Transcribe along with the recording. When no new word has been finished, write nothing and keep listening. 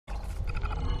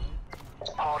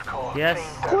Yes.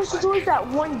 Of course, there's always that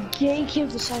one gay kid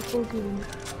with the cycle game.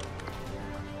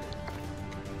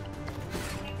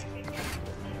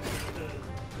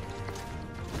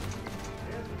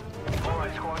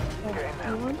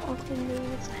 One of the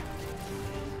news.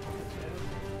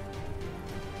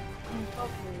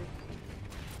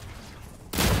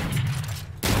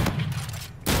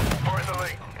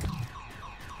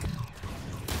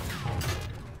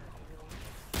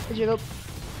 Jacob.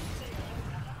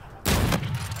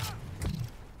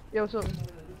 Yo, what's up?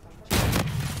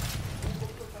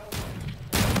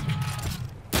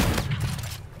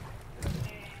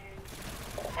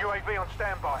 UAV on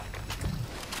standby.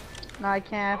 Nah, I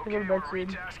can't. I have to go to bed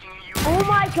soon. Oh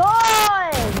my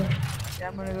god! Yeah,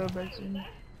 I'm gonna go to bed soon.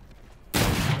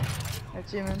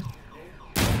 That's you, man.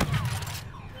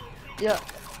 Yeah,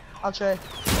 I'll try.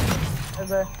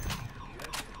 Bye-bye.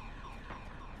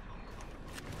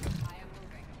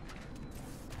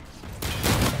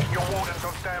 Your warden's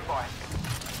on standby.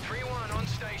 3-1 on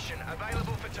station,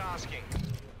 available for tasking.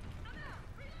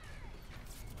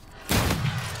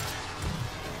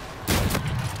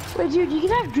 Wait, dude, you can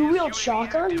have dual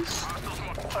shotguns?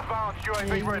 Advanced Yeah,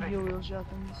 UAV you ready. can do wheel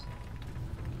shotguns.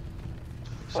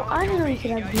 Well, I didn't know you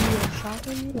could have dual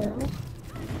shotguns either.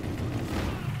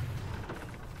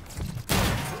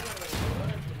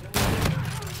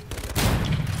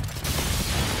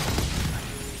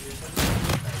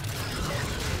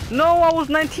 No, I was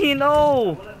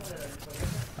 19-0.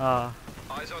 Eyes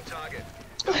on target.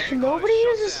 Nobody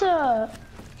uses a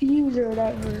fuse or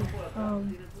whatever.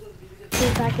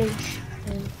 Full package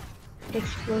and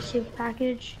explosive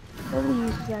package. Nobody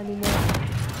uses that anymore.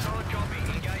 Solid copy,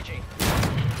 engaging.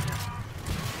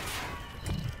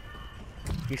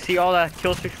 You see all that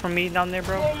kill streaks from me down there,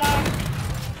 bro?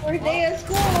 First day of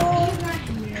school.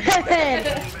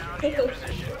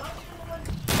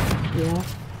 Yeah.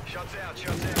 Shots out,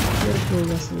 shots out.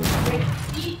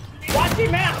 Watch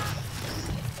your mouth.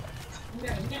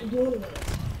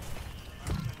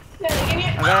 I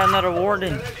got another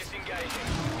warden. Disengaging.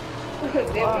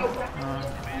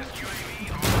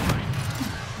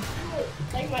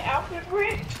 Like my outfit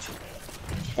print.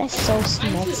 That's so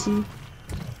smexy.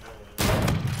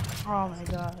 Oh my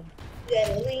god. Yeah,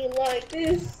 lean like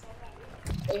this.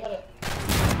 You're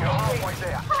halfway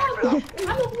there. Keep it up.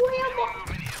 I'm a boy.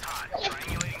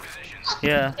 Triangulating positions.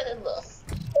 Yeah.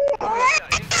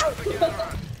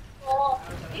 Oh,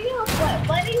 you know what,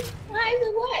 buddy? Why is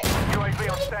it what? UAV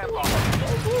on standby.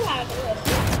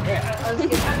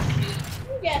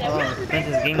 Oh,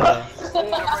 Vince's game though.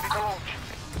 Warden ready to launch.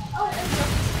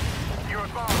 You're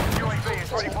advanced. UAV is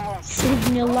ready for launch.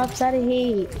 Signal left side of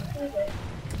hate.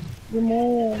 Good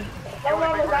morning.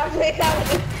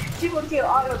 She will kill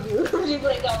all of you. She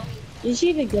will go. Is she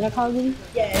even good at Call of Duty?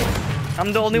 Yes.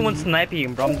 I'm the only one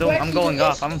sniping, bro. I'm going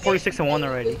off. I'm 46-1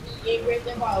 already.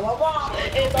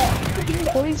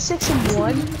 46 and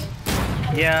 1?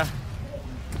 Yeah.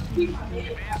 You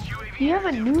have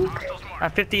a nuke?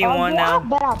 I'm 50-1 now.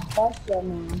 Bet I'll bust that,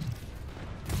 man.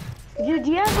 Dude,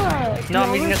 do you have a... No,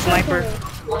 I'm using a sniper.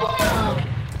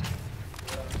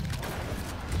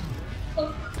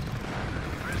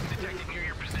 Detected near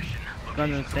your position.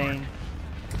 Gun's insane.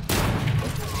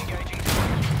 Engaging.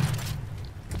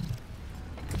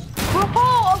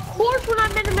 Oh, of course when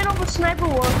I'm in the middle of a sniper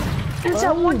war. There's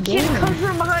that one kid that comes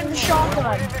from behind the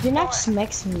shotgun. You're not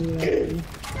smacks me,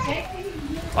 right?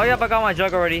 Oh, yep, I got my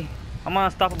jug already. I'm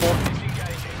unstoppable.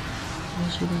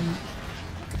 Disengaging.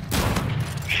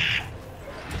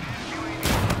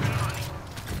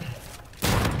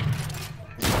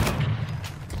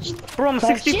 Bro, I'm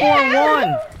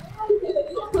 64-1.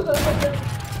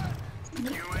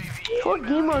 What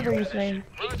game mode are you playing?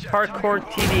 Hardcore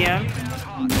TDM.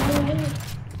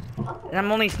 And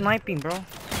I'm only sniping, bro.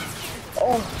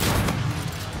 Oh.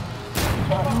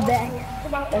 I'm back.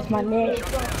 That's my neck.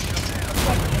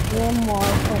 One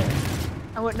more.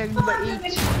 I went next by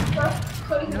each.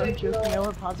 No, I'm joking. I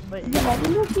went pause by each. Somebody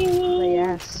looking at My me.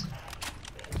 ass.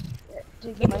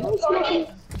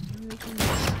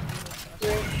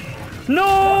 No,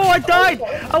 I died.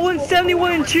 I went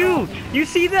 71-2. You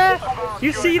see that?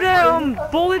 You see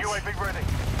that? Bullets. UAV ready.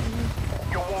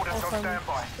 Your warden's on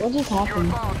standby. What just You're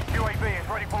happened? advanced. UAV is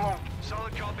ready for launch.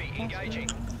 Solid copy, engaging.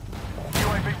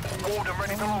 UAV warden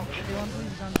ready to launch.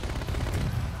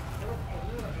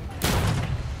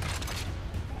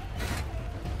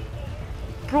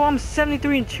 Bro, I'm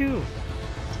 73-2.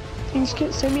 Can you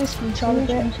send me a screenshot of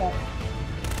that?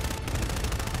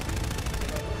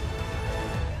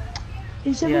 Can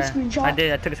you send me a Yeah, screenshot? I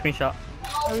did. I took a screenshot.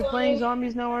 Are we playing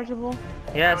zombies now, Archibald?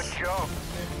 Yes. Good job.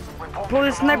 Report Bro,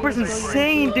 this to command. sniper's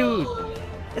insane, dude.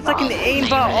 It's like an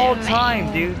aimbot all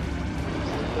time, dude.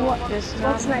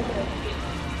 What sniper?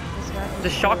 The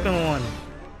shotgun one.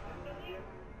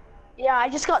 Yeah, I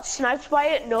just got sniped by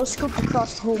it, no scope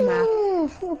across the whole map.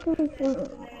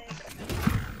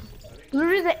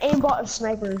 Literally the aimbot of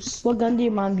snipers. What gun do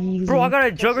you mind me using? Bro, I got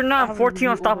a Juggernaut, 14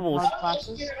 unstoppables.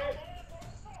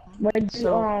 Wait,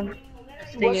 So,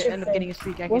 they end up getting a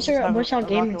streak. I can what's just your have a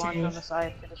gaming rocket launcher on tag? the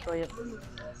side to destroy it.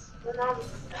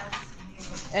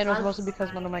 And it was mostly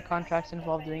because one of my contracts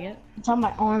involved doing it. It's on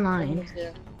my online.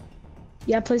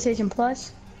 Yeah, PlayStation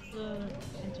Plus.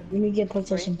 You need to get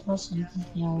PlayStation Plus so you can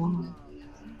play online.